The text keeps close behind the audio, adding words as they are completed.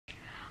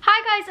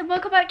Hi guys, and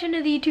welcome back to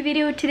another YouTube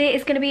video. Today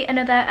is going to be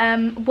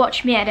another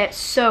watch me edit.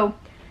 So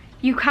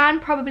you can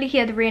probably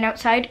hear the rain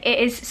outside. It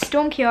is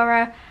Storm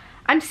Kiara.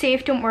 I'm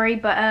safe, don't worry,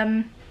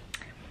 but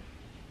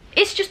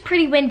it's just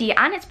pretty windy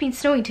and it's been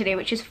snowing today,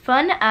 which is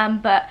fun,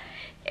 but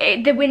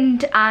the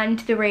wind and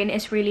the rain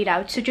is really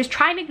loud, so just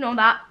try and ignore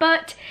that.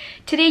 But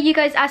today you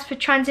guys asked for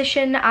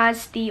transition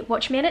as the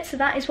watch me edit, so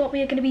that is what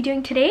we are going to be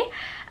doing today.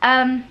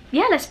 Yeah,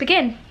 let's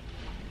begin.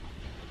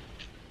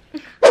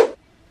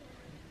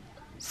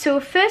 So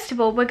first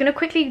of all, we're going to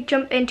quickly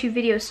jump into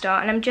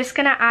Videostar, and I'm just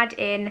going to add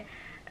in,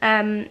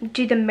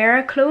 do the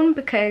mirror clone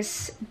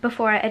because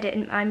before I edit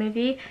in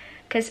iMovie,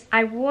 because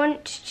I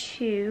want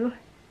to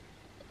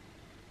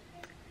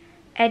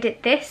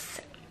edit this,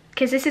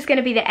 because this is going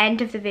to be the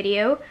end of the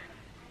video,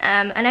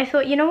 and I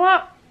thought, you know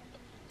what,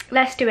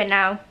 let's do it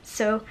now.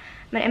 So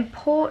I'm going to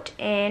import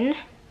in,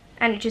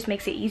 and it just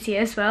makes it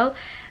easier as well,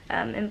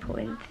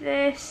 importing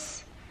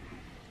this,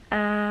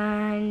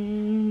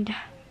 and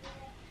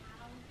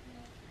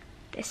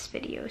this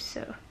video,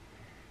 so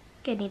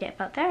I need it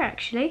about there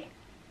actually.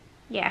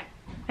 Yeah,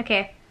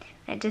 okay,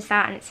 it does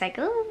that and it's like,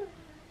 oh.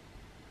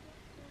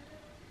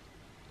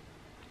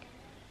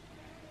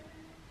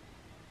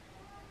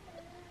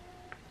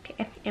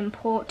 Okay,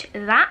 import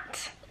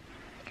that,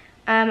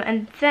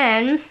 and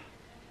then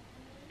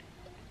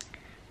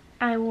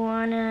I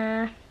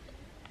wanna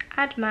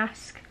add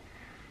mask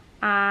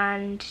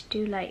and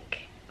do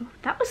like, oh,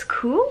 that was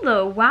cool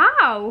though,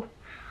 wow.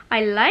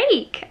 I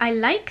like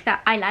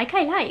that. I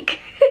like.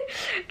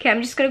 Okay,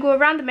 I'm just gonna go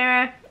around the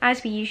mirror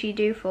as we usually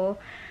do for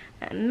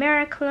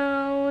mirror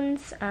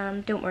clones.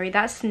 Don't worry,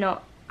 that's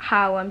not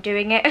how I'm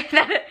doing it.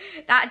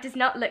 that does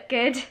not look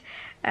good.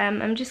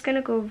 I'm just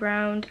gonna go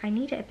around. I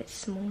need it a bit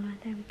smaller.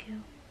 There we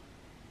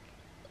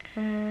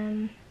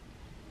go.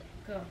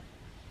 Go.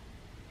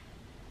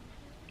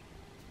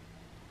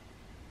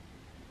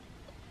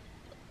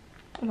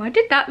 Why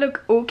did that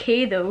look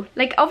okay though?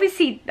 Like,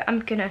 obviously I'm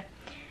gonna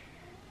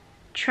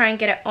try and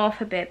get it off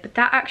a bit, but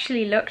that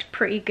actually looked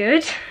pretty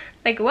good.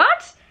 Like,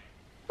 what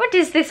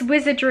is this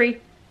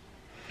wizardry?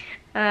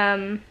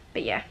 But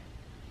yeah,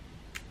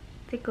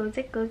 zickle.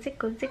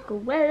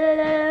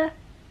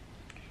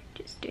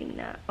 Just doing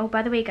that. Oh,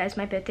 by the way guys,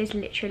 my birthday's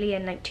literally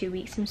in like 2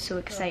 weeks. I'm so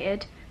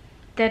excited.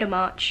 3rd of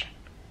March,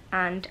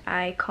 and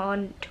I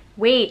can't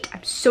wait.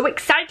 I'm so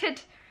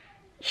excited.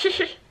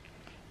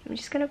 I'm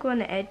just gonna go on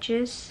the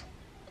edges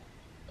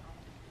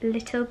a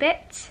little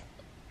bit.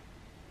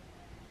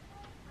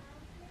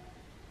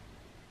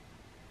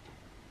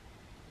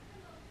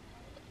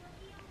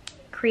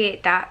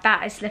 Create that.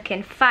 That is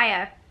looking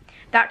fire.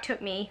 That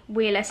took me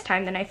way less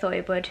time than I thought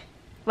it would.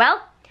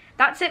 Well,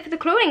 that's it for the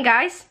cloning,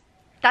 guys.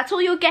 That's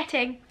all you're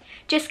getting.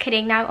 Just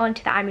kidding. Now on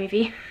to the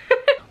iMovie.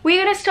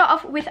 We're gonna start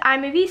off with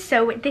iMovie.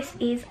 So this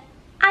is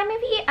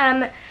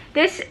iMovie.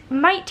 This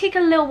might take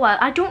a little while.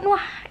 I don't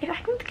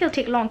think it'll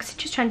take long because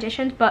it's just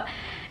transitions, but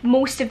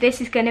most of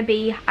this is gonna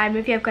be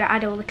iMovie. I've got to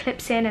add all the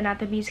clips in and add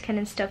the music in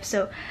and stuff.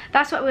 So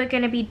that's what we're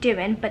gonna be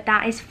doing, but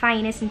that is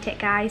fine, isn't it,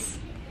 guys?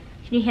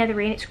 Can you hear the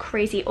rain? It's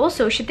crazy.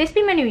 Also, should this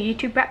be my new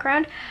YouTube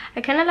background?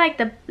 I kind of like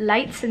the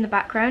lights in the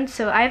background.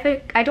 So I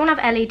don't have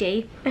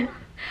LED.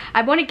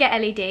 I want to get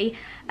LED,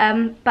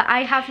 but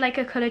I have like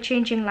a color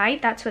changing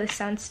light. That's where the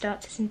sound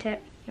starts, isn't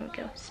it? Here we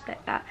go, split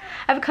that.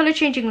 I have a color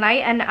changing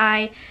light, and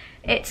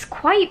it's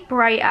quite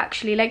bright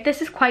actually. Like,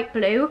 this is quite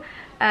blue.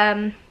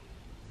 So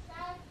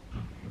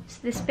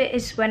this bit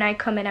is when I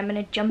come in. I'm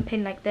gonna jump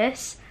in like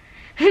this.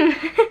 I'm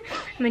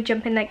gonna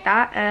jump in like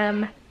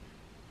that.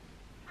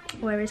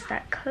 Where is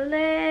that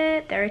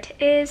color? There it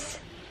is.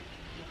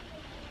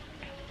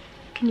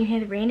 Can you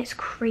hear the rain? It's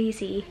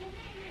crazy.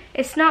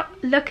 It's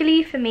not,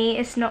 luckily for me,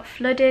 it's not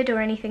flooded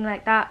or anything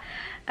like that.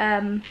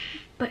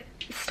 But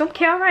Storm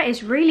Kiara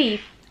is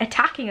really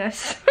attacking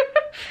us.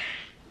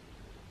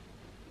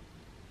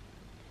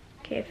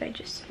 Okay, if I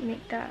just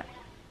make that.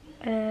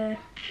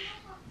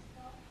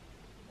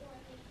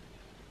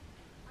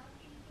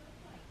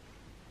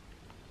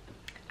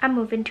 I'm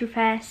moving too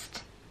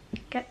fast.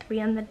 Get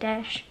 3 on the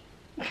dash.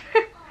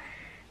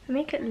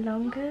 Make it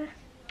longer,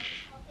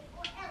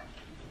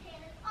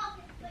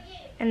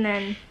 and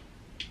then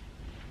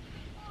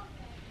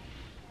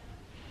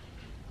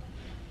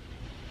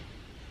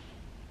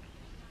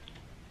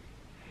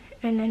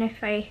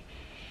if I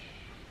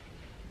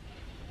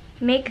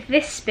make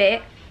this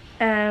bit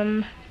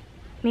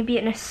maybe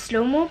in a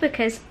slow-mo,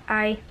 because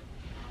like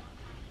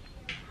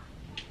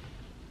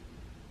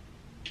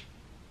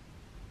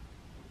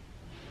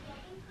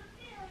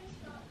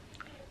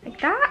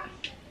that.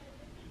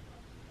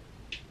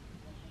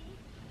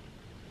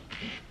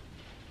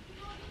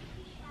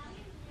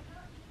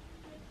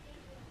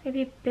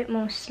 Maybe a bit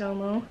more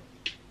slow-mo.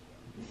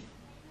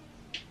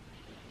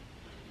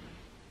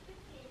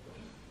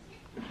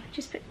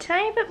 Just put a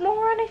tiny bit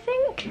more on, I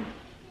think.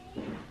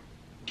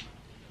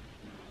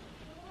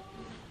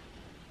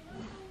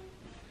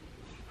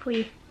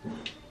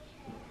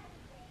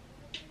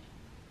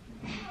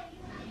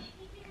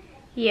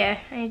 Yeah,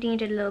 I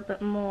needed a little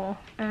bit more.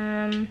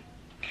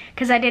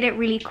 Because I did it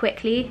really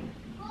quickly.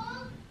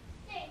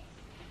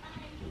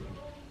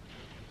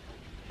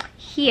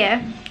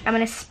 here I'm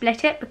going to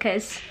split it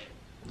because,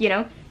 you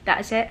know,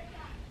 that is it.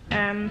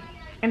 And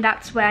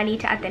that's where I need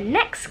to add the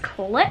next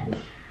clip.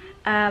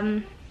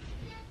 Actually,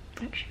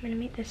 I'm going to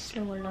make this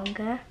slower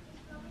longer.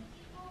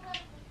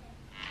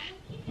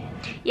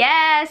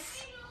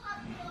 Yes!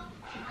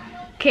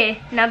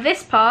 Okay, now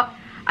this part,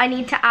 I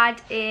need to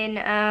add in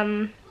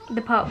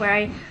the part where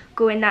I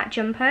go in that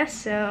jumper,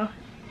 so...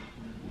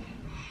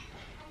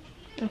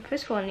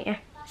 First of all, I need to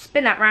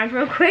spin that round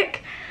real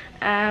quick.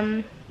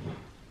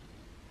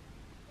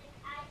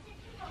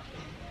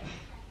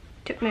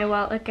 Took me a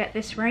while to get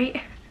this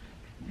right.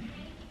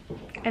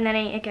 And then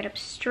I need to get up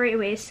straight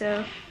away,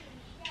 so...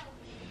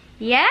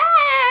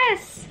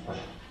 Yes!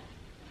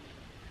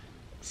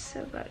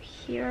 So about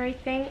here, I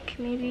think,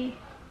 maybe.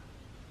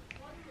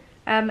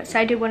 So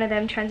I do one of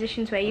them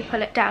transitions where you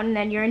pull it down and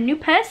then you're a new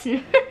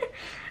person.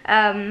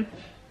 I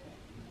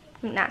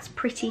think that's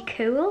pretty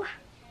cool.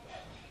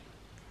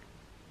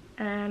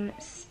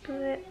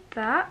 Split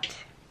that.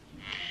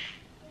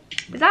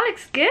 But that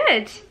looks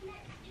good.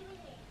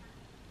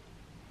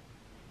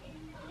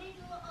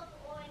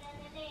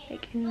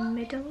 Like in the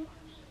middle.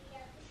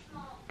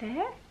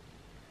 There.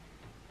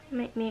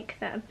 Might make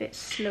that a bit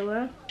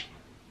slower.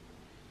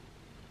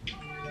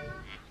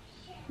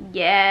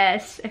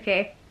 Yes,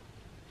 okay.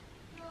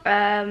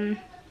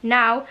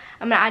 Now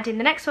I'm gonna add in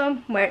the next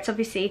one where it's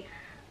obviously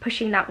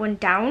pushing that one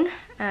down.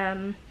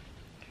 Like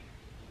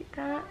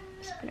that,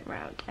 spin it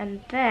around,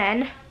 and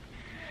then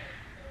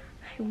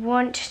I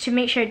want to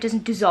make sure it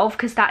doesn't dissolve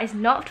because that is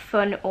not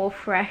fun or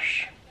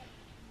fresh.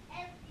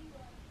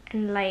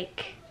 And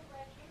like,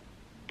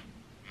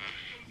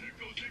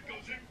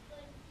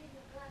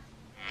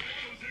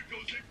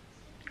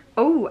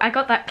 oh, I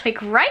got that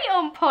click right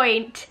on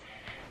point.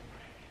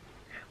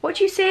 What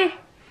do you say?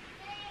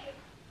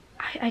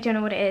 I don't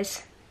know what it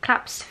is.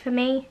 Claps for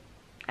me?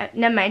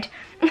 Never mind.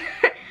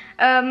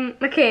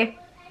 Okay.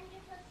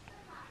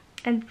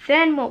 And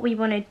then what we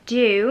want to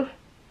do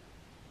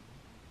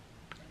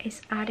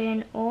is add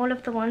in all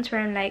of the ones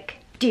where I'm like,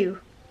 do.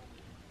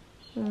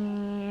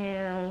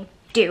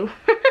 Do.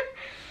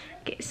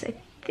 Okay, so I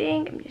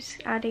think I'm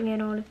just adding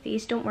in all of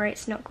these. Don't worry,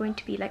 it's not going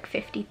to be like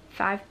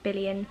 55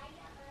 billion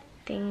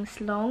things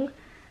long.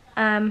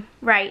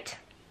 Right.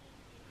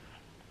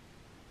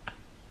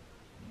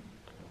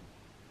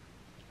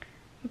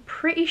 I'm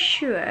pretty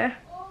sure,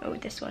 oh,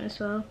 this one as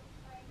well,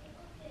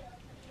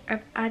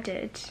 I've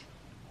added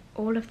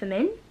all of them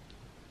in.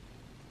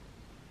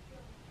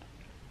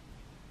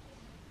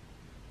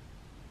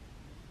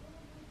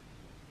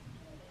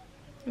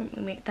 Let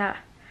me make that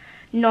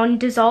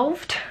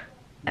non-dissolved.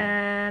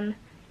 Spin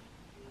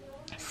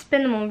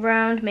them all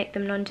around, make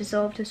them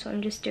non-dissolved. That's what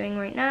I'm just doing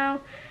right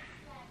now.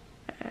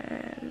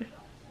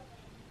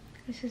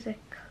 This is a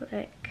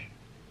click.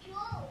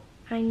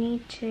 I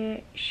need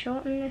to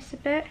shorten this a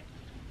bit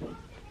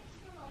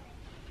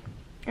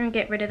and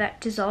get rid of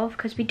that dissolve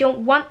because we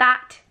don't want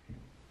that.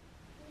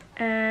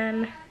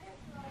 And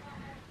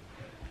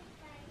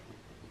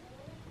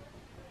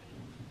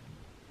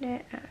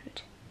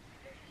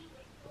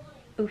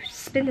oh,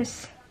 spin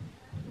this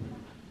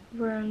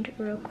round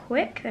real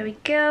quick. There we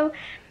go.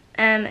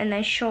 And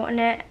then shorten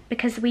it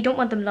because we don't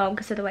want them long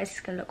because otherwise it's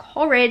gonna look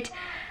horrid.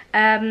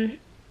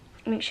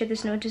 Make sure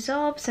there's no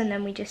dissolves, and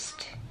then we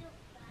just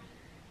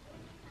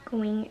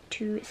going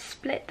to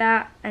split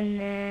that and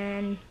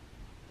then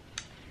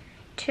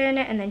turn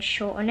it and then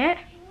shorten it.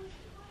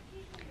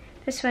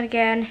 This one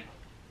again.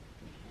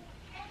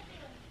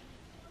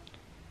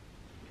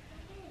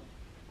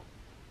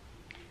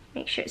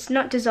 Make sure it's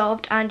not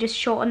dissolved and just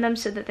shorten them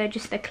so that they're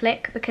just a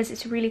click because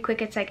it's really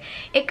quick. It's like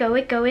it go,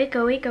 it go, it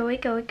go, it go,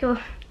 it go, it go.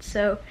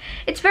 So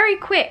it's very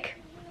quick.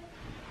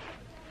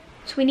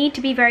 So we need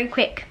to be very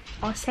quick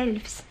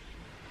ourselves.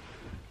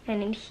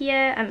 And in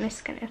here, I'm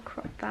just gonna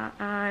crop that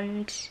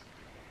and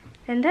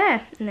then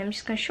there. And then I'm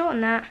just gonna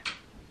shorten that.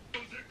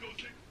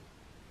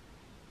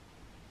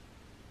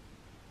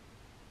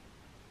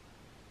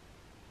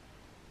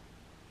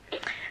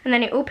 And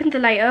then it opened the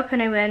light up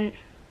and I went,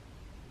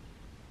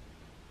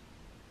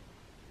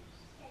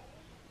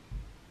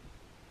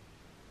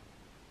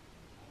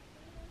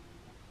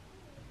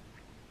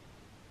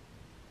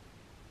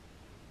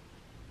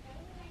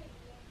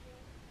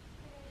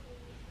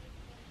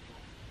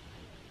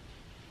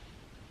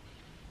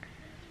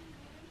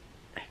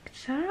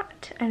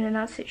 that, and then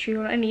that's literally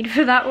all I need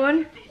for that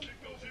one.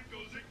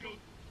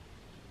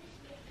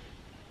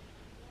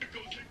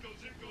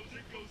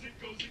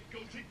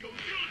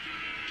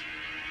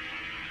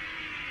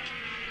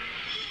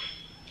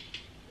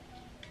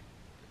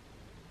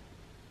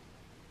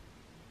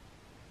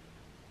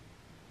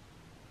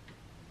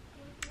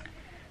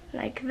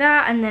 Like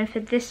that, and then for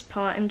this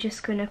part I'm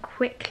just going to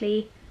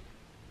quickly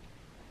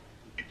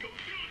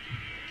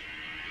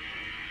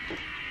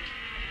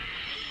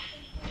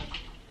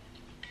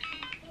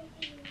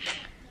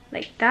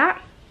like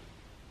that.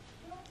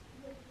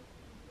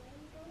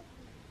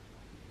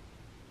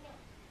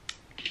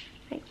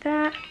 Like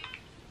that.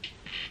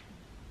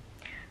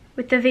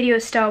 With the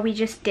Videostar we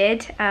just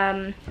did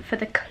for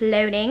the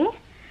cloning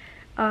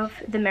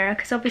of the mirror,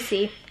 because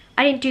obviously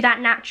I didn't do that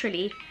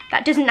naturally.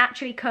 That doesn't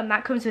naturally come,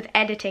 that comes with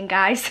editing,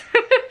 guys.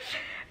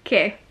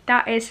 Okay,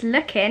 that is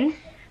looking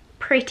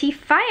pretty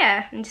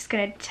fire. I'm just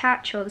gonna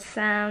detach all the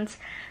sounds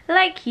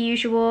like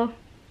usual,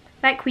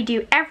 like we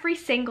do every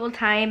single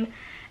time,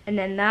 and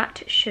then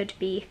that should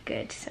be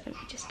good. So let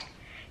me just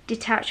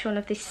detach all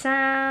of the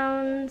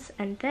sounds,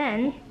 and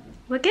then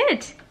we're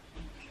good.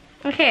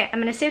 Okay, I'm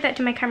gonna save that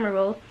to my camera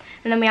roll,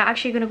 and then we are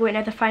actually gonna go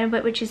into the final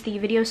bit, which is the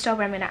Videostar,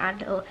 where I'm gonna add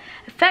little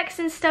effects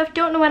and stuff.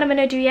 Don't know what I'm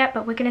gonna do yet,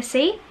 but we're gonna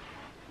see.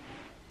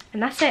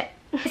 And that's it.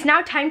 It's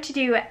now time to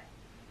do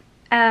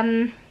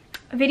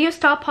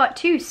Videostar part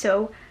 2,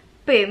 so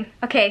boom.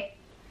 Okay,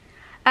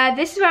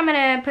 this is where I'm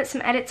gonna put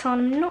some edits on.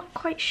 I'm not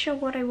quite sure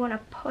what I wanna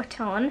put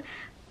on,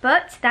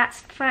 but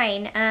that's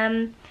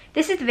fine.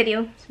 This is the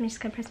video, so I'm just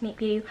gonna press make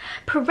video.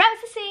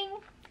 Processing!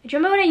 Do you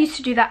remember when I used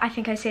to do that? I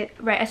think I said,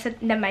 right, I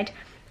said, never mind.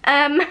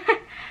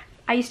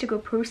 I used to go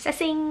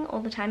processing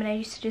all the time, and I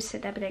used to just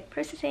sit there and be like,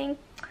 processing.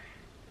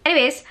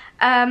 Anyways,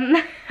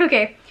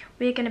 okay,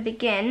 we're gonna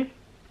begin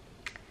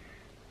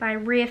by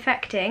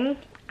re-effecting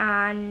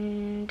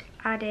and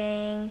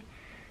adding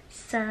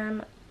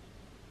some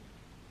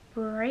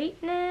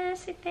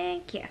brightness, I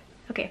think. Yeah,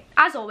 okay,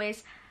 as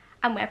always,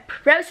 and we're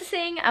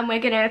processing, and we're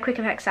gonna quick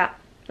effects that,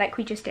 like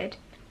we just did.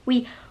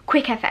 We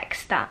quick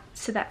effects that,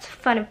 so that's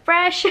fun and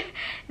fresh.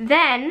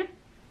 Then,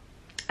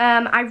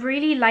 I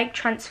really like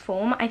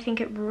transform. I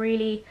think it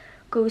really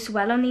goes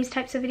well on these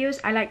types of videos.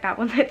 I like that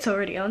one that's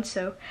already on,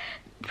 so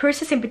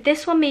processing, but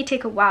this one may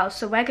take a while,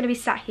 so we're gonna be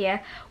sat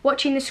here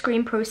watching the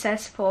screen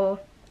process for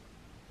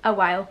a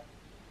while.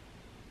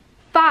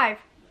 5,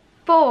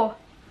 4,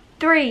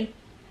 3,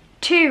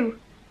 2,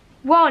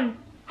 1.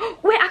 Oh,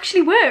 it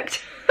actually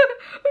worked.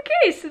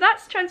 Okay, so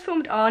that's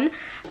transformed on.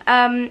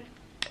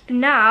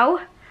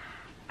 Now,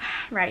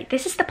 right,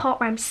 this is the part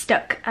where I'm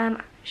stuck.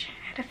 Should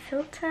I add a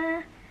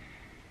filter?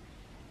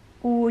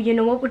 Oh, you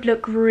know what would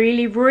look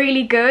really,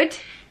 really good?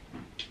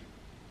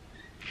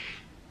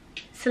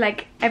 So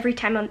like every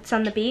time it's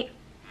on the beat.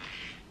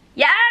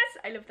 Yes!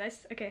 I love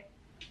this. Okay.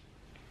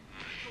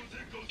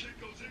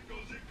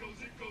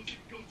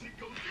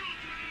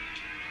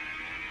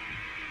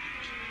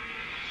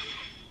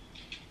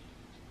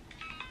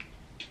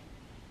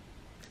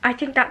 I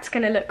think that's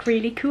gonna look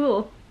really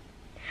cool.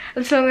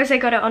 As long as I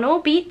got it on all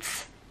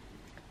beats.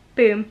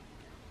 Boom.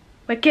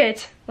 We're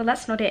good. Well,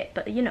 that's not it,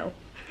 but you know.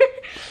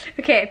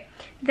 Okay,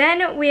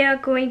 then we are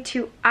going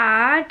to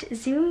add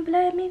zoom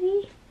blur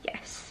maybe?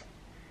 Yes.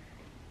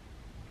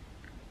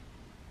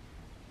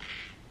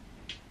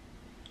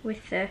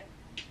 With the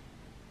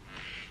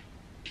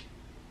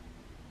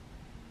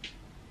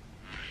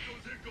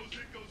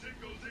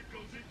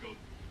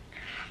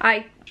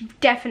I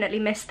definitely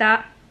missed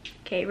that.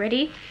 Okay,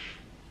 ready?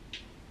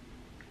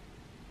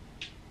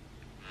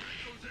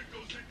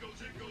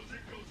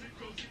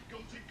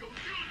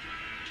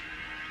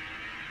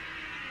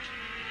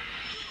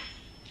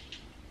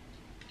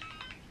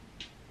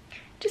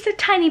 Just a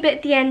tiny bit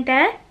at the end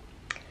there,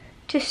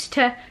 just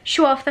to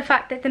show off the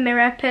fact that the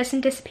mirror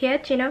person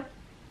disappeared, you know,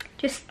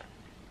 just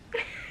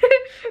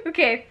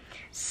okay.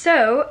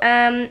 So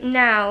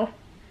now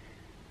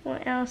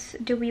what else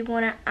do we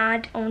want to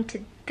add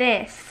onto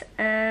this?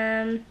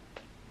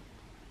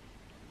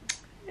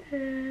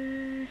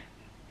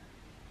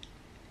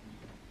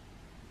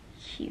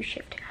 Hue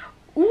shift.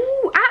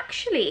 Ooh,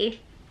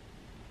 actually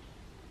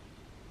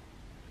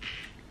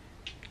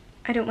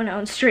I don't want it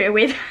on straight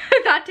away.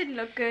 That didn't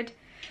look good.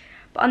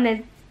 But on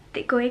the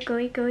go.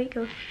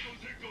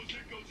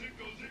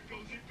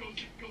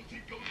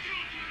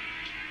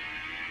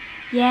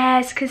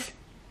 Yes, because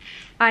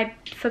I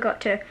forgot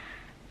to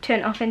turn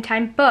it off in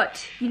time.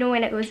 But you know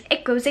when it goes.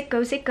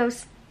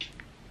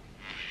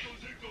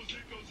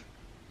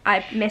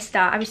 I missed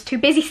that. I was too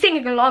busy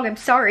singing along. I'm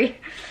sorry.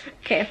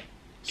 Okay,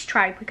 let's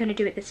try. We're gonna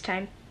do it this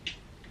time.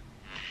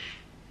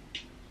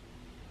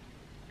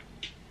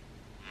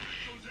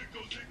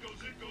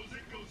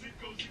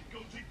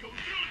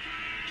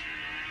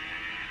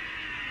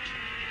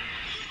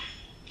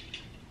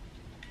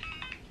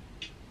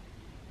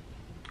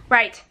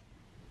 Right,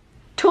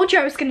 told you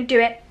I was going to do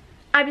it.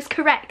 I was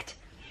correct.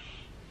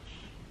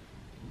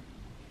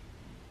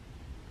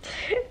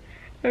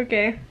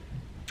 Okay.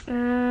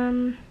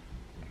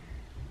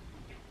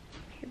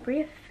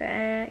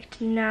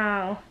 Re-effect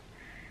now.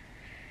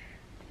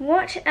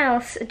 What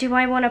else do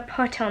I want to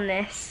put on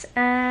this?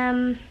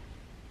 I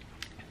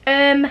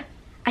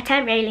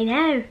don't really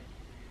know.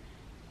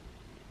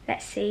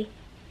 Let's see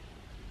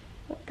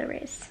what there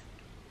is.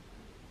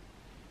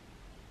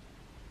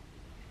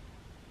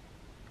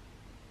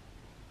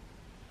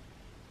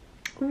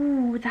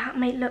 Ooh, that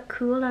might look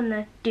cool on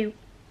the do.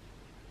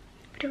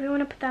 Do we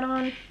want to put that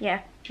on?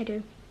 Yeah, I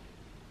do.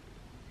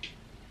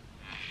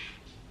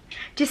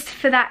 Just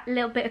for that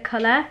little bit of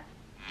colour.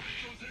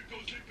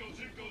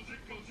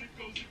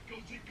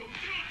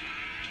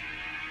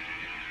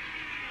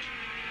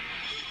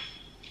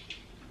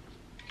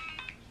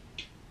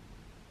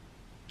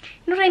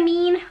 You know what I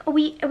mean? Are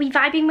we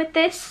vibing with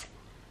this?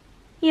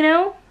 You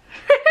know?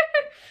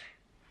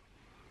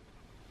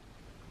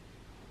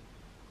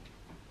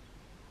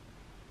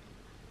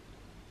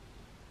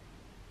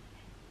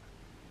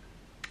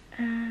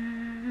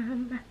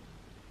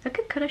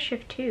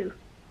 shift too.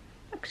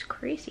 Looks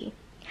crazy.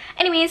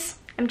 Anyways,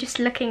 I'm just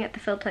looking at the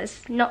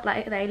filters. Not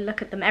like that I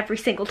look at them every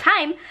single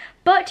time,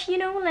 but you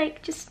know,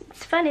 like, just,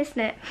 it's fun, isn't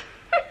it?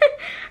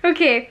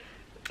 Okay.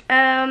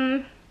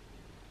 I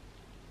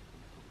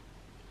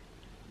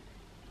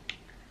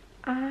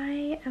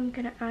am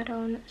gonna add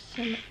on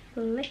some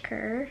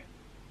flicker.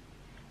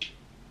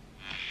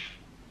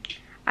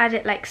 Add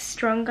it like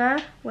stronger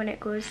when it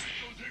goes.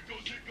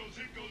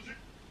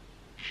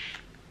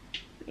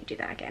 Let me do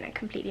that again, I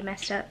completely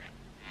messed up.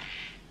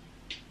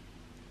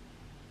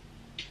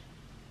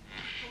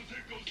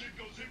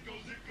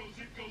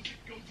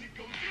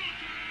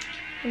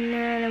 And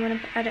then I'm gonna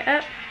add it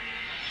up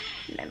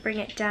and then bring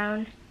it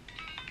down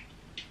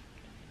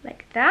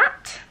like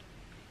that.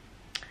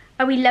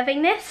 Are we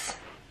loving this?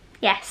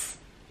 Yes,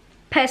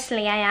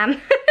 personally I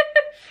am.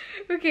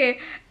 Okay,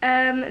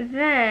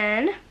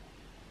 then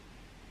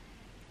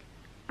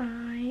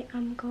I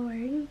am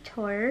going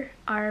to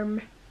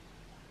arm.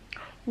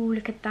 Ooh,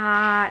 look at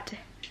that.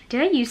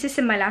 Did I use this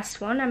in my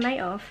last one? I might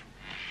have.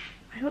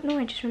 I don't know,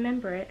 I just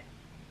remember it.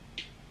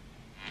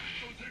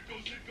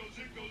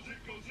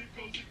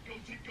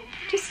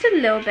 Just a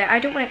little bit, I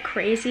don't want it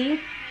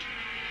crazy.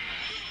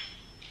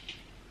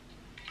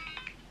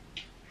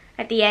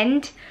 At the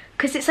end,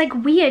 because it's like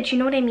weird, you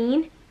know what I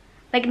mean?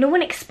 Like no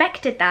one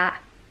expected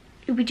that.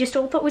 We just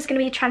all thought it was going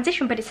to be a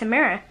transition, but it's a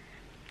mirror.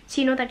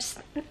 So you know that's...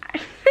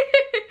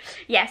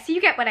 Yeah, so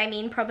you get what I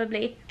mean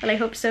probably. Well, I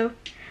hope so.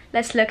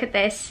 Let's look at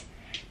this.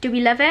 Do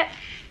we love it?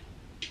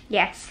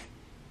 Yes.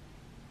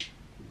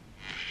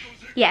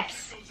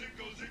 Yes.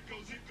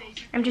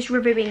 I'm just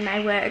reviewing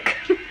my work.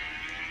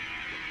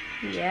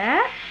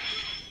 Yeah.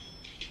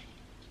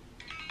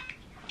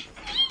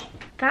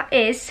 That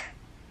is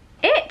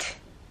it.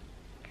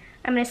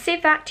 I'm going to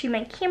save that to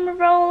my camera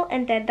roll,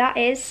 and then that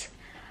is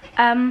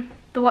the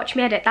watch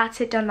me edit. That's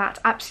it done.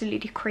 That's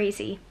absolutely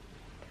crazy.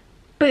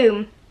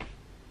 Boom.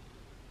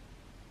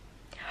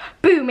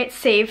 Boom, it's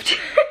saved.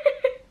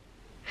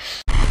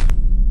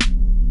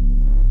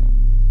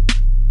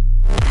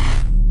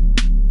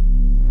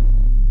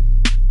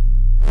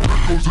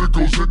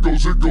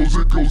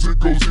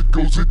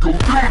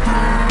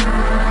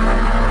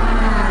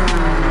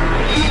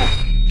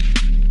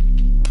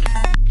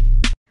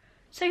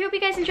 So I hope you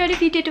guys enjoyed.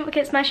 If you did, don't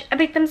forget to smash a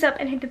big thumbs up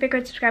and hit the big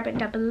red subscribe button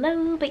down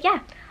below. But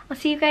yeah, I'll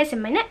see you guys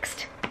in my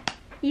next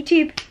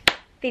YouTube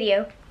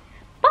video.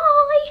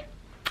 Bye!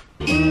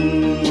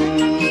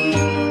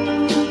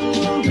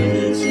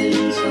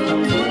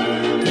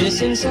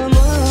 Missing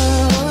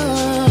someone.